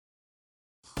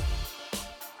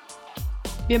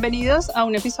Bienvenidos a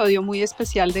un episodio muy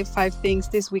especial de 5 Things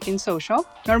This Week in Social.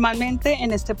 Normalmente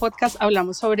en este podcast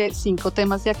hablamos sobre 5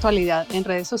 temas de actualidad en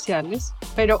redes sociales,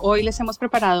 pero hoy les hemos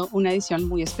preparado una edición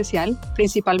muy especial,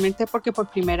 principalmente porque por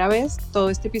primera vez todo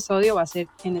este episodio va a ser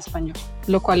en español,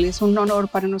 lo cual es un honor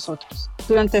para nosotros.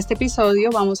 Durante este episodio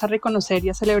vamos a reconocer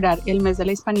y a celebrar el mes de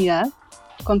la Hispanidad,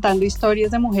 contando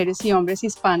historias de mujeres y hombres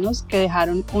hispanos que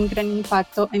dejaron un gran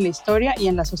impacto en la historia y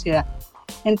en la sociedad.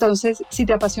 Entonces, si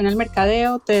te apasiona el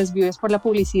mercadeo, te desvives por la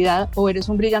publicidad o eres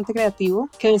un brillante creativo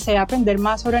que desea aprender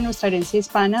más sobre nuestra herencia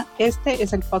hispana, este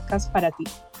es el podcast para ti.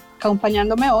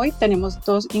 Acompañándome hoy tenemos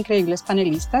 2 increíbles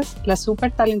panelistas, la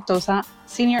súper talentosa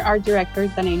Senior Art Director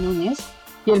Danae Núñez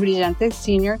y el brillante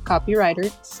Senior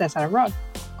Copywriter César Roth.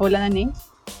 Hola Danae.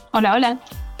 Hola, hola.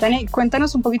 Danae,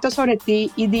 cuéntanos un poquito sobre ti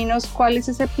y dinos cuál es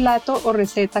ese plato o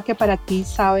receta que para ti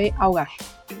sabe ahogar.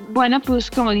 Bueno,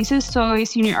 pues como dices, soy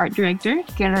Senior Art Director,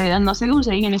 que en realidad no sé cómo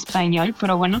se dice en español,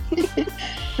 pero bueno.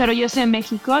 Pero yo soy de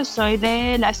México, soy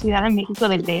de la Ciudad de México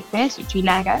del DF, soy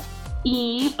chilanga.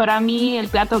 Y para mí el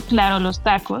plato, claro, los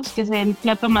tacos, que es el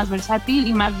plato más versátil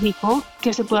y más rico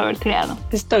que se pudo haber creado.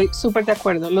 Estoy súper de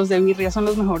acuerdo, los de birria son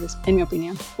los mejores, en mi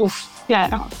opinión.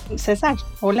 Claro. César,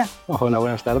 hola. Hola,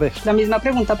 buenas tardes. La misma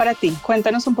pregunta para ti.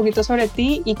 Cuéntanos un poquito sobre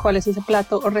ti y cuál es ese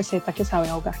plato o receta que sabe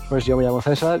ahogar. Pues yo me llamo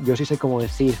César, yo sí sé cómo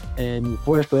decir en mi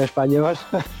puesto de español.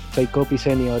 Soy copy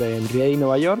senior en Riey,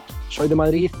 Nueva York. Soy de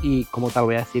Madrid y como tal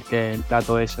voy a decir que el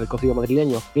plato es el cocido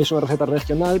madrileño. Y es una receta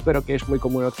regional, pero que es muy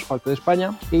común en otras partes de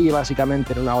España. Y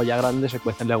básicamente en una olla grande se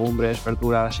cuecen legumbres,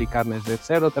 verduras y carnes de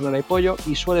cerdo, ternera y pollo.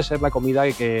 Y suele ser la comida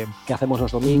que hacemos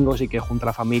los domingos y que junta a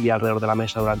la familia alrededor de la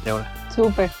mesa durante horas.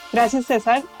 Súper. Gracias,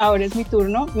 César. Ahora es mi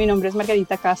turno. Mi nombre es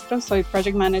Margarita Castro. Soy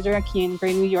Project Manager aquí en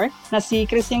Great New York. Nací y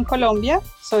crecí en Colombia.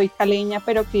 Soy caleña,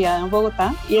 pero criada en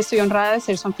Bogotá. Y estoy honrada de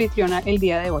ser su anfitriona el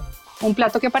día de hoy. Un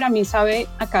plato que para mí sabe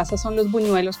a casa son los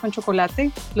buñuelos con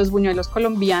chocolate. Los buñuelos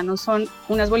colombianos son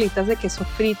unas bolitas de queso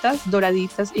fritas,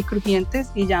 doraditas y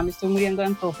crujientes. Y ya me estoy muriendo de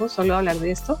antojo solo de hablar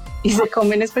de esto. Y se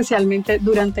comen especialmente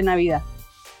durante Navidad.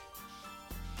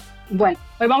 Bueno,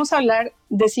 hoy vamos a hablar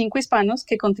de 5 hispanos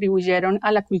que contribuyeron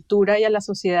a la cultura y a la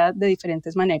sociedad de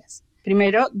diferentes maneras.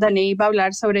 Primero, Danae va a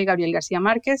hablar sobre Gabriel García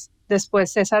Márquez.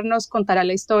 Después, César nos contará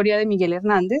la historia de Miguel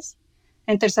Hernández.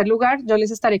 En tercer lugar, yo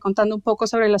les estaré contando un poco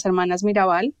sobre las hermanas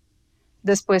Mirabal.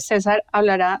 Después, César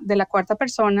hablará de la cuarta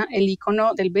persona, el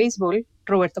ícono del béisbol,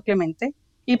 Roberto Clemente.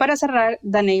 Y para cerrar,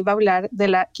 Danae va a hablar de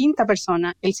la quinta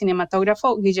persona, el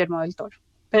cinematógrafo Guillermo del Toro.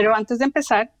 Pero antes de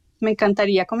empezar, me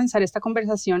encantaría comenzar esta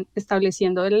conversación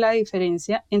estableciendo la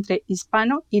diferencia entre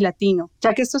hispano y latino,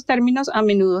 ya que estos términos a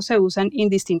menudo se usan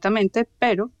indistintamente,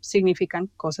 pero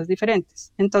significan cosas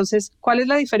diferentes. Entonces, ¿cuál es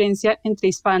la diferencia entre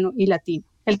hispano y latino?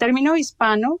 El término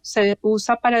hispano se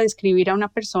usa para describir a una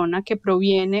persona que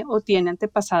proviene o tiene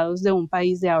antepasados de un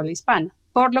país de habla hispana,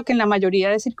 por lo que en la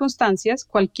mayoría de circunstancias,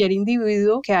 cualquier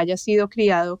individuo que haya sido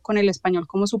criado con el español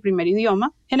como su primer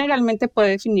idioma, generalmente puede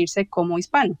definirse como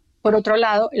hispano. Por otro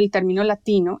lado, el término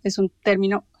latino es un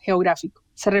término geográfico.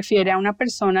 Se refiere a una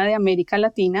persona de América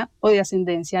Latina o de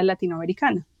ascendencia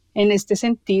latinoamericana. En este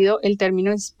sentido, el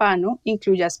término hispano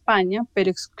incluye a España,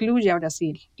 pero excluye a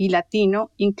Brasil, y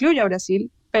latino incluye a Brasil,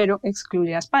 pero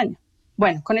excluye a España.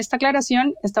 Bueno, con esta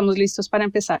aclaración estamos listos para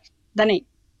empezar. Danae,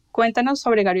 cuéntanos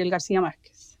sobre Gabriel García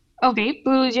Márquez. Ok,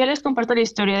 pues ya les comparto la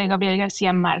historia de Gabriel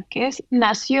García Márquez.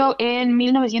 Nació en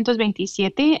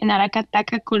 1927 en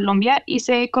Aracataca, Colombia, y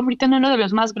se convirtió en uno de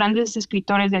los más grandes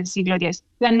escritores del siglo X.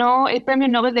 Ganó el Premio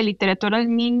Nobel de Literatura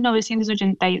en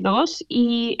 1982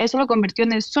 y eso lo convirtió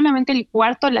en solamente el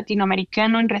 4º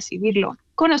latinoamericano en recibirlo.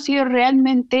 Conocido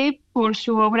realmente por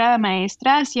su obra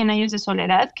maestra, 100 años de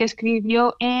soledad, que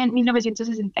escribió en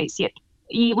 1967.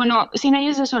 Y bueno, 100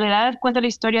 años de soledad cuenta la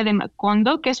historia de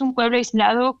Macondo, que es un pueblo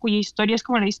aislado cuya historia es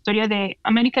como la historia de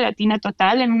América Latina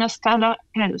total en una escala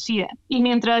reducida. Y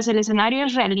mientras el escenario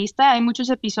es realista, hay muchos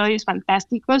episodios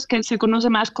fantásticos que se conoce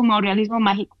más como realismo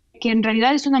mágico, que en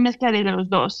realidad es una mezcla de los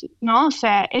dos, ¿no? O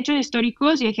sea, hechos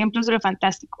históricos y ejemplos de lo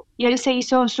fantástico. Y él se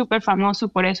hizo súper famoso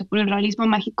por eso, por el realismo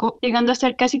mágico, llegando a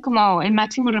ser casi como el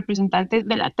máximo representante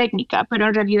de la técnica, pero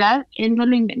en realidad él no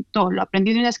lo inventó, lo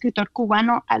aprendió de un escritor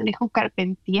cubano, Alejo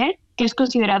Carpentier, que es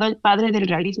considerado el padre del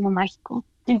realismo mágico.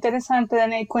 Interesante,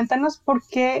 Danae. Cuéntanos por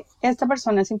qué esta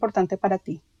persona es importante para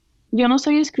ti. Yo no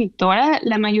soy escritora,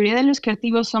 la mayoría de los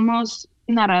creativos somos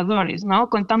narradores, ¿no?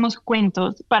 Contamos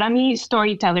cuentos. Para mí,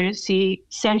 storytellers, sí,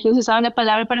 Sergio se sabe la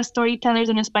palabra para storytellers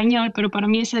en español, pero para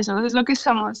mí es eso, es lo que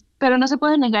somos. Pero no se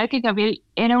puede negar que Gabriel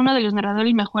era uno de los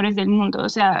narradores mejores del mundo, o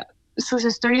sea, sus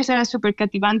historias eran súper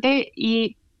cativantes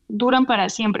y duran para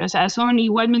siempre, o sea, son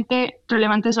igualmente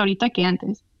relevantes ahorita que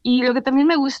antes. Y lo que también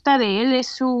me gusta de él es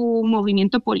su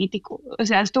movimiento político. O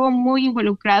sea, estuvo muy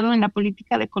involucrado en la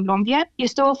política de Colombia y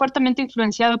estuvo fuertemente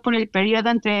influenciado por el periodo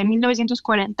entre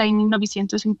 1940 y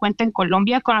 1950 en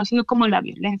Colombia, conocido como la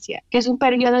violencia, que es un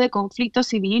periodo de conflicto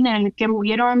civil en el que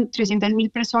murieron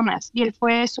 300.000 personas. Y él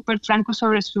fue súper franco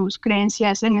sobre sus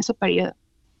creencias en ese periodo.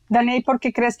 Dani, ¿por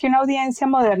qué crees que una audiencia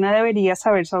moderna debería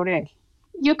saber sobre él?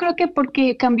 Yo creo que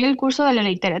porque cambió el curso de la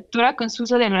literatura con su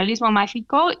uso del realismo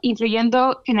mágico,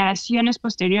 influyendo generaciones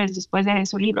posteriores después de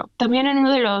su libro. También es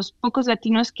uno de los pocos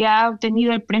latinos que ha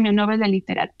obtenido el Premio Nobel de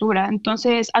Literatura.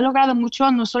 Entonces, ha logrado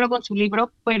mucho, no solo con su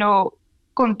libro, pero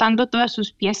contando todas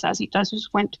sus piezas y todos sus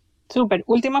cuentos. Súper.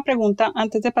 Última pregunta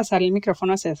antes de pasar el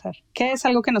micrófono a César. ¿Qué es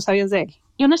algo que no sabías de él?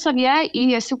 Yo no sabía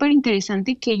y es súper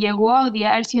interesante que llegó a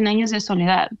odiar 100 años de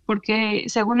soledad, porque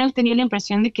según él tenía la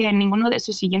impresión de que ninguno de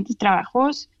sus siguientes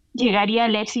trabajos llegaría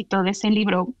al éxito de ese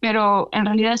libro, pero en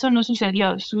realidad eso no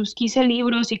sucedió. Sus 15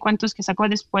 libros y cuentos que sacó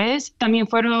después también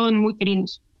fueron muy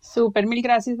queridos. Súper, mil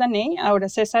gracias, Dani. Ahora,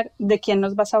 César, ¿de quién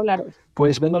nos vas a hablar hoy?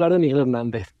 Pues vengo a hablar de Miguel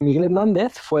Hernández. Miguel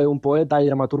Hernández fue un poeta y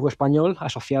dramaturgo español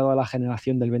asociado a la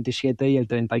generación del 27 y el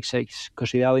 36,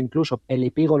 considerado incluso el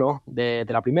epígono de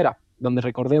la primera, donde,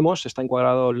 recordemos, está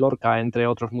encuadrado Lorca, entre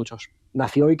otros muchos.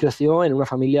 Nació y creció en una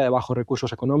familia de bajos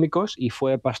recursos económicos y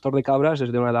fue pastor de cabras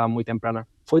desde una edad muy temprana.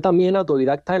 Fue también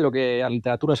autodidacta en lo que a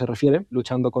literatura se refiere,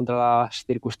 luchando contra las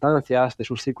circunstancias de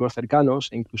sus círculos cercanos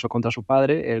e incluso contra su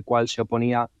padre, el cual se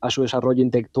oponía a su desarrollo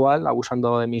intelectual,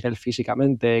 abusando de Miguel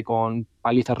físicamente, con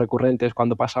palizas recurrentes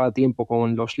cuando pasaba tiempo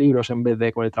con los libros en vez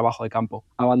de con el trabajo de campo.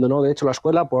 Abandonó, de hecho, la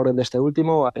escuela por orden de este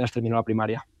último apenas terminó la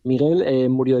primaria. Miguel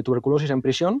murió de tuberculosis en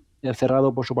prisión,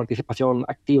 encerrado por su participación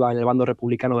activa en el bando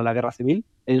republicano de la Guerra Civil.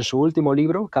 En su último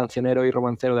libro, Cancionero y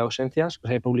romancero de ausencias,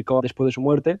 se publicó después de su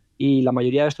muerte, y la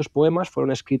mayoría de estos poemas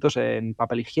fueron escritos en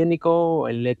papel higiénico,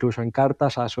 incluso en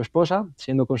cartas a su esposa,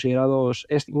 siendo considerados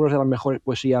unos de las mejores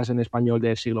poesías en español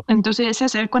del siglo. Entonces,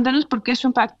 César, cuéntanos por qué su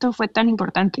impacto fue tan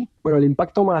importante. Bueno, el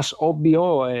impacto más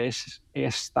obvio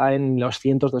está en los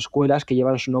cientos de escuelas que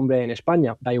llevan su nombre en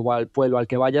España. Da igual pueblo al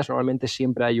que vayas, normalmente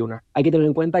siempre hay una. Hay que tener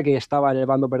en cuenta que estaba en el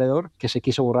bando perdedor, que se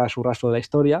quiso borrar su rastro de la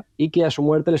historia y que a su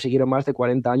muerte le siguieron más de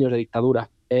 40 años de dictadura.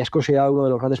 Es considerado uno de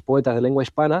los grandes poetas de lengua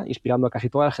hispana, inspirando a casi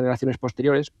todas las generaciones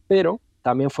posteriores, pero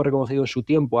también fue reconocido en su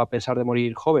tiempo a pesar de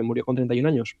morir joven, murió con 31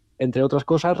 años. Entre otras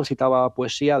cosas, recitaba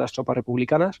poesía a las tropas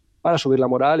republicanas para subir la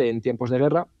moral en tiempos de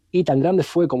guerra, y tan grande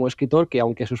fue como escritor que,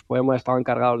 aunque sus poemas estaban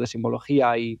cargados de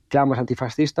simbología y clamas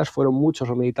antifascistas, fueron muchos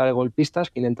los militares golpistas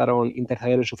que intentaron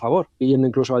interceder en su favor, pidiendo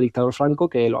incluso al dictador Franco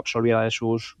que lo absolviera de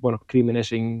sus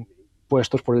crímenes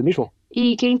impuestos por él mismo.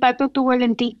 ¿Y qué impacto tuvo él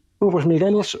en ti? Pues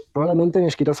Miguel es probablemente mi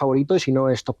escritor favorito, y si no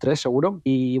es top 3 seguro.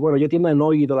 Y bueno, yo tiendo a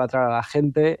no idolatrar a la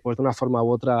gente, pues de una forma u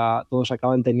otra todos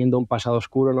acaban teniendo un pasado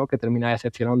oscuro, ¿no?, que termina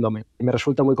decepcionándome. Y me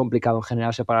resulta muy complicado en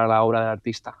general separar la obra del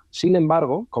artista. Sin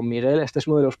embargo, con Miguel este es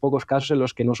uno de los pocos casos en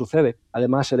los que no sucede.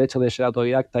 Además, el hecho de ser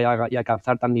autodidacta y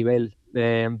alcanzar tal nivel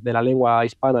de la lengua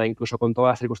hispana, incluso con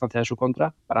todas las circunstancias en su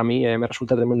contra, para mí me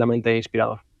resulta tremendamente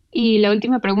inspirador. Y la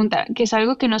última pregunta, ¿qué es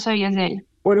algo que no sabías de él?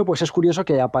 Bueno, pues es curioso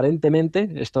que aparentemente,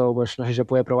 esto pues no sé si se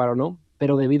puede probar o no,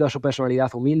 pero debido a su personalidad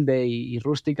humilde y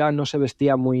rústica, no se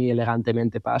vestía muy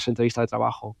elegantemente para las entrevistas de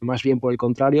trabajo. Más bien, por el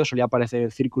contrario, solía aparecer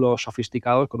en círculos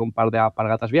sofisticados con un par de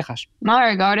alpargatas viejas.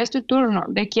 Marg, ahora es tu turno.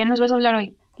 ¿De quién nos vas a hablar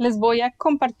hoy? Les voy a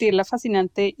compartir la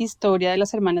fascinante historia de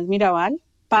las hermanas Mirabal.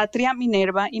 Patria,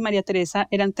 Minerva y María Teresa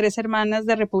eran 3 hermanas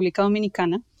de República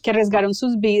Dominicana que arriesgaron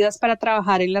sus vidas para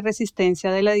trabajar en la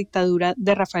resistencia de la dictadura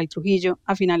de Rafael Trujillo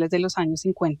a finales de los años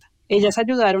 50. Ellas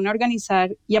ayudaron a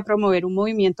organizar y a promover un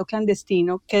movimiento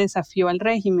clandestino que desafió al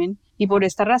régimen, y por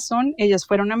esta razón ellas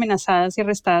fueron amenazadas y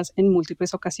arrestadas en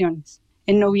múltiples ocasiones.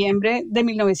 En noviembre de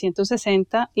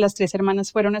 1960, las 3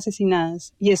 hermanas fueron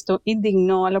asesinadas, y esto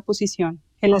indignó a la oposición.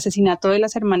 El asesinato de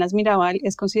las hermanas Mirabal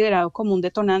es considerado como un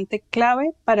detonante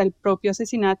clave para el propio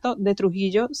asesinato de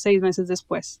Trujillo 6 meses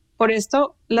después. Por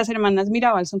esto, las hermanas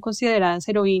Mirabal son consideradas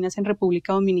heroínas en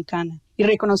República Dominicana y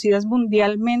reconocidas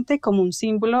mundialmente como un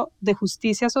símbolo de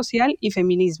justicia social y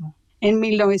feminismo. En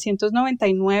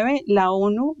 1999, la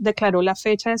ONU declaró la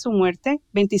fecha de su muerte,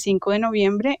 25 de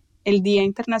noviembre, el Día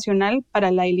Internacional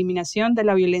para la Eliminación de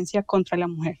la Violencia contra la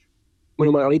Mujer.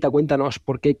 Bueno, Margarita, cuéntanos,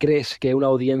 ¿por qué crees que una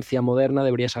audiencia moderna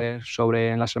debería saber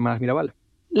sobre las hermanas Mirabal?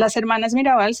 Las hermanas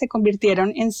Mirabal se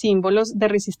convirtieron en símbolos de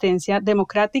resistencia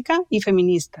democrática y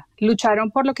feminista.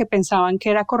 Lucharon por lo que pensaban que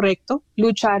era correcto,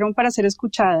 lucharon para ser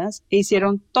escuchadas e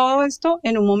hicieron todo esto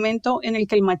en un momento en el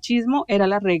que el machismo era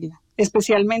la regla,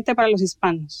 especialmente para los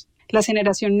hispanos. Las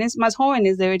generaciones más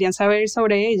jóvenes deberían saber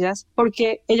sobre ellas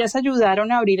porque ellas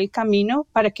ayudaron a abrir el camino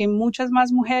para que muchas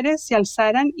más mujeres se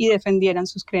alzaran y defendieran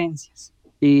sus creencias.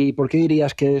 ¿Y por qué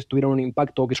dirías que tuvieron un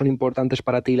impacto o que son importantes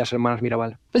para ti las hermanas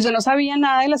Mirabal? Pues yo no sabía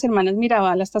nada de las hermanas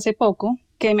Mirabal hasta hace poco,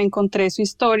 que me encontré su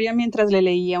historia mientras le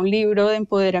leía un libro de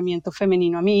empoderamiento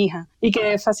femenino a mi hija y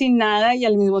quedé fascinada y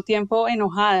al mismo tiempo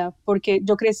enojada porque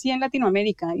yo crecí en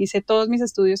Latinoamérica, hice todos mis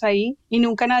estudios ahí y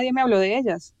nunca nadie me habló de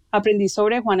ellas. Aprendí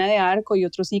sobre Juana de Arco y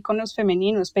otros íconos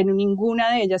femeninos, pero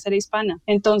ninguna de ellas era hispana.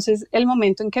 Entonces, el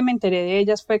momento en que me enteré de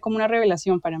ellas fue como una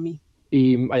revelación para mí.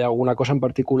 ¿Y hay alguna cosa en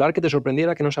particular que te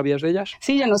sorprendiera que no sabías de ellas?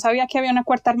 Sí, yo no sabía que había una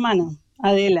cuarta hermana,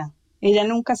 Adela. Ella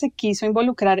nunca se quiso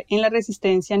involucrar en la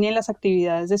resistencia ni en las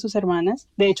actividades de sus hermanas.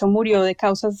 De hecho, murió de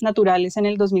causas naturales en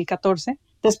el 2014.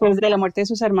 Después de la muerte de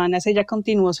sus hermanas, ella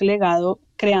continuó su legado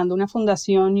creando una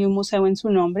fundación y un museo en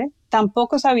su nombre.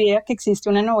 Tampoco sabía que existe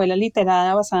una novela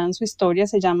literada basada en su historia.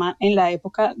 Se llama En la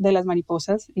época de las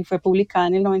mariposas y fue publicada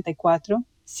en el 94.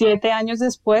 7 años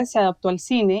después se adaptó al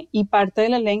cine y parte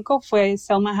del elenco fue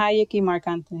Salma Hayek y Marc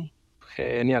Anthony.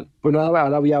 Genial. Pues nada,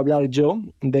 ahora voy a hablar yo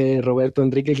de Roberto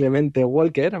Enrique Clemente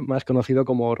Walker, más conocido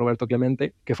como Roberto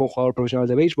Clemente, que fue un jugador profesional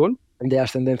de béisbol de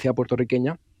ascendencia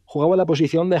puertorriqueña. Jugaba en la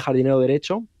posición de jardinero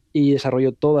derecho y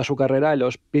desarrolló toda su carrera en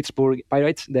los Pittsburgh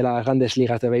Pirates de las grandes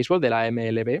ligas de béisbol, de la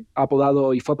MLB. Fue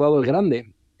apodado el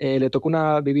Grande. Le tocó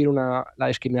vivir la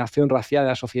discriminación racial de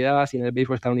la sociedad y en el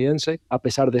béisbol estadounidense, a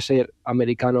pesar de ser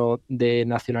americano de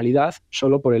nacionalidad,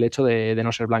 solo por el hecho de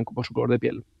no ser blanco, por su color de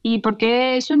piel. ¿Y por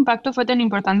qué su impacto fue tan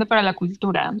importante para la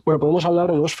cultura? Bueno, podemos hablar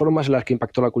de dos formas en las que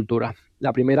impactó la cultura.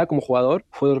 La primera, como jugador,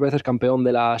 fue 2 veces campeón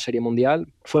de la Serie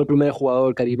Mundial. Fue el primer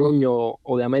jugador caribeño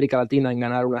o de América Latina en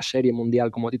ganar una Serie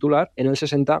Mundial como titular. En el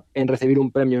 60, en recibir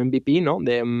un premio MVP, ¿no?,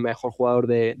 de mejor jugador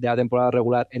de la temporada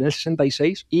regular en el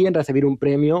 66 y en recibir un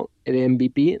premio de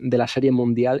MVP de la Serie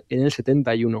Mundial en el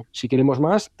 71. Si queremos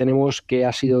más, tenemos que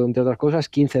ha sido, entre otras cosas,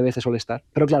 15 veces All-Star.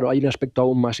 Pero claro, hay un aspecto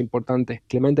aún más importante.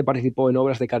 Clemente participó en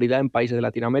obras de caridad en países de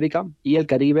Latinoamérica y el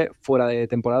Caribe fuera de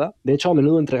temporada. De hecho, a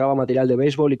menudo entregaba material de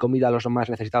béisbol y comida a los más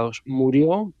necesitados.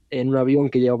 Murió en un avión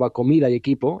que llevaba comida y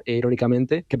equipo,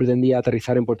 irónicamente, que pretendía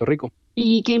aterrizar en Puerto Rico.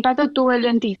 ¿Y qué impacto tuvo él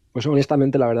en ti? Pues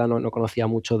honestamente, la verdad, no conocía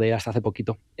mucho de él hasta hace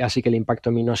poquito. Así que el impacto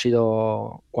en mí no ha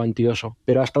sido cuantioso.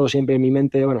 Pero ha estado siempre en mi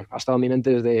mente, ha estado en mi mente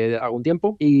desde algún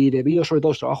tiempo. Y debido sobre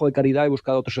todo a su trabajo de caridad, he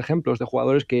buscado otros ejemplos de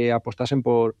jugadores que apostasen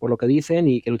por lo que dicen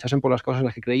y que luchasen por las cosas en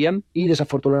las que creían. Y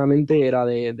desafortunadamente era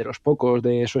de los pocos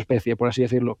de su especie, por así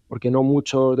decirlo. Porque no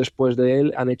muchos después de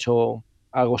él han hecho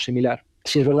algo similar.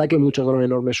 Sí es verdad que muchos donan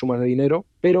enormes sumas de dinero,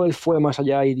 pero él fue más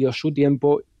allá y dio su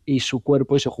tiempo y su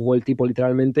cuerpo y se jugó el tipo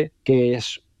literalmente, que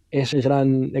es el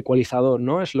gran ecualizador,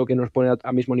 ¿no? Es lo que nos pone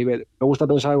a mismo nivel.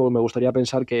 Me gustaría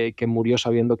pensar que murió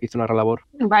sabiendo que hizo una gran labor.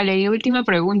 Vale, y última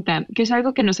pregunta, ¿qué es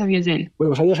algo que no sabías de él?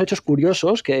 Bueno, pues hay 2 hechos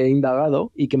curiosos que he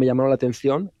indagado y que me llamaron la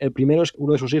atención. El primero es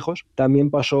uno de sus hijos también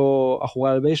pasó a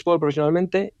jugar al béisbol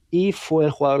profesionalmente y fue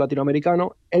el jugador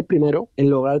latinoamericano el primero en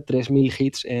lograr 3.000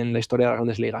 hits en la historia de las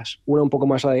grandes ligas. Una un poco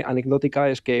más anecdótica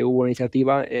es que hubo una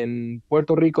iniciativa en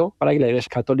Puerto Rico para que la Iglesia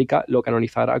Católica lo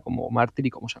canonizara como mártir y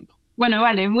como santo. Bueno,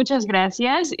 vale, muchas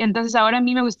gracias. Entonces ahora a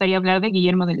mí me gustaría hablar de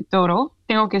Guillermo del Toro.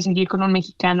 Tengo que seguir con un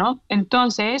mexicano.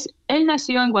 Entonces, él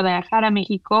nació en Guadalajara,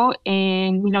 México,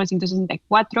 en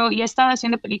 1964 y ha estado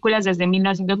haciendo películas desde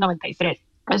 1993.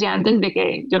 O sea, antes de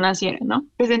que yo naciera, ¿no?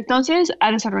 Desde entonces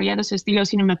ha desarrollado su estilo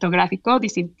cinematográfico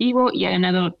distintivo y ha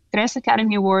ganado 3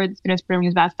 Academy Awards, 3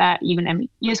 premios BAFTA y un Emmy.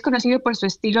 Y es conocido por su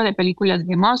estilo de películas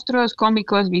de monstruos,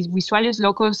 cómicos, visuales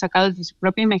locos sacados de su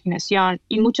propia imaginación.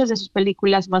 Y muchas de sus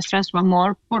películas muestran su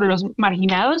amor por los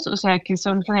marginados, o sea, que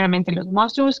son generalmente los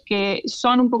monstruos, que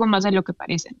son un poco más de lo que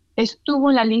parecen. Estuvo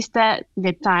en la lista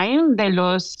de Time de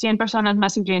los 100 personas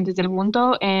más influyentes del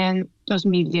mundo en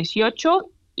 2018.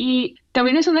 Y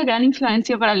también es una gran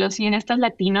influencia para los cineastas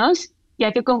latinos,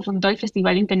 ya que confundó el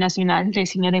Festival Internacional de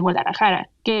Cine de Guadalajara,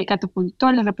 que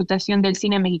catapultó la reputación del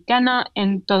cine mexicano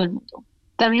en todo el mundo.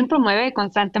 También promueve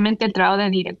constantemente el trabajo de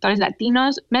directores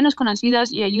latinos menos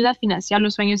conocidos y ayuda a financiar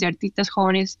los sueños de artistas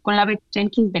jóvenes con la beca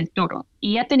Jenkins del Toro.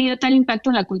 Y ha tenido tal impacto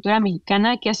en la cultura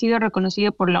mexicana que ha sido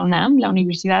reconocido por la UNAM, la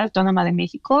Universidad Autónoma de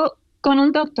México, con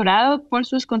un doctorado por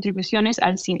sus contribuciones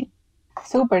al cine.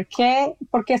 Súper.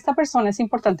 ¿Por qué esta persona es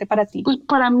importante para ti? Pues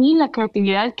para mí la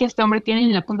creatividad que este hombre tiene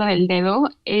en la punta del dedo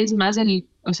es más de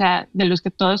los que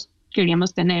todos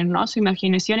queríamos tener, ¿no? Su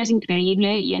imaginación es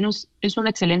increíble y es un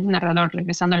excelente narrador,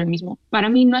 regresando a lo mismo. Para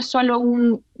mí no es solo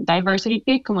un diversity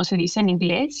pick, como se dice en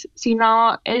inglés,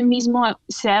 sino él mismo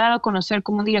se ha dado a conocer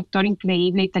como un director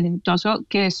increíble y talentoso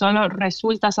que solo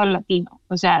resulta solo latino.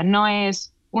 O sea, no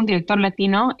es un director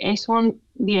latino, es un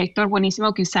director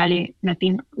buenísimo que sale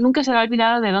latino. Nunca se ha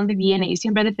olvidado de dónde viene y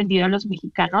siempre ha defendido a los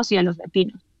mexicanos y a los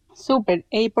latinos. Súper.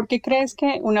 ¿Y por qué crees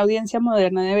que una audiencia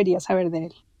moderna debería saber de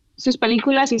él? Sus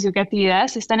películas y su creatividad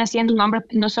se están haciendo un nombre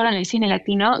no solo en el cine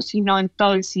latino, sino en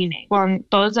todo el cine, con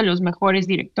todos de los mejores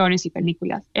directores y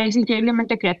películas. Es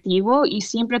increíblemente creativo y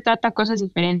siempre trata cosas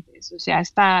diferentes. O sea,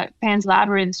 está Pan's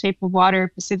Labyrinth, Shape of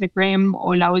Water, Pacific Rim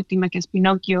o la última que es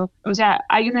Pinocchio. O sea,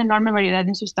 hay una enorme variedad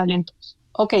en sus talentos.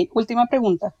 Ok, última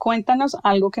pregunta. Cuéntanos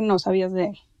algo que no sabías de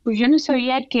él. Pues yo no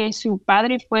sabía que su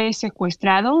padre fue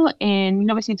secuestrado en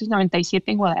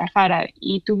 1997 en Guadalajara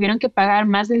y tuvieron que pagar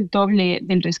más del doble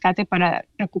del rescate para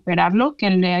recuperarlo, que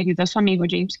le ayudó a su amigo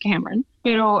James Cameron.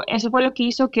 Pero eso fue lo que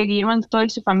hizo que Guillermo y toda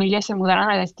su familia se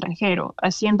mudaran al extranjero,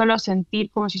 haciéndolo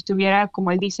sentir como si estuviera, como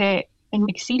él dice, en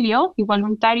exilio y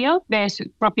voluntario de su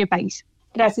propio país.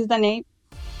 Gracias, Danae.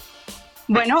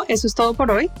 Bueno, eso es todo por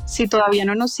hoy. Si todavía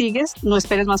no nos sigues, no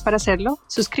esperes más para hacerlo.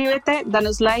 Suscríbete,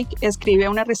 danos like, escribe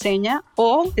una reseña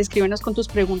o escríbenos con tus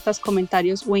preguntas,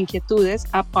 comentarios o inquietudes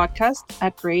a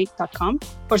podcast@grey.com.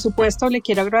 Por supuesto, le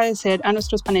quiero agradecer a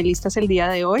nuestros panelistas el día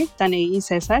de hoy, Danae y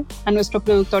César, a nuestro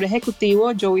productor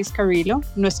ejecutivo, Joey Scarillo,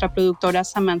 nuestra productora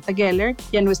Samantha Geller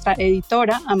y a nuestra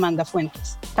editora Amanda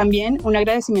Fuentes. También un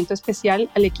agradecimiento especial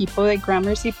al equipo de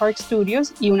Gramercy Park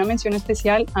Studios y una mención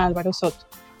especial a Álvaro Soto.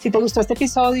 Si te gustó este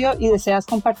episodio y deseas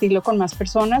compartirlo con más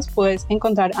personas, puedes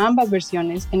encontrar ambas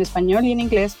versiones en español y en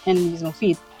inglés en el mismo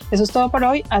feed. Eso es todo por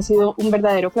hoy. Ha sido un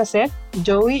verdadero placer.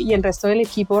 Joey y el resto del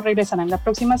equipo regresarán la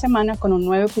próxima semana con un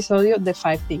nuevo episodio de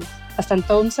 5 Things. Hasta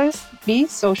entonces, be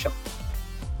social.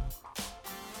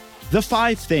 The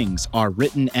 5 Things are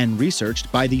written and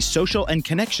researched by the Social and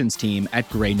Connections team at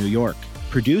Grey, New York.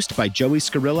 Produced by Joey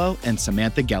Scarillo and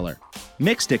Samantha Geller.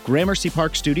 Mixed at Gramercy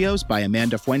Park Studios by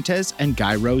Amanda Fuentes and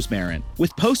Guy Rosemarin,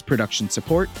 with post-production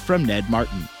support from Ned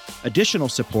Martin. Additional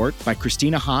support by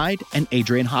Christina Hyde and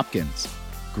Adrian Hopkins.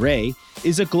 Grey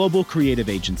is a global creative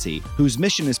agency whose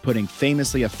mission is putting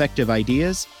famously effective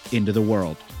ideas into the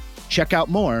world. Check out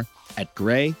more at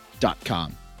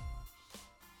grey.com.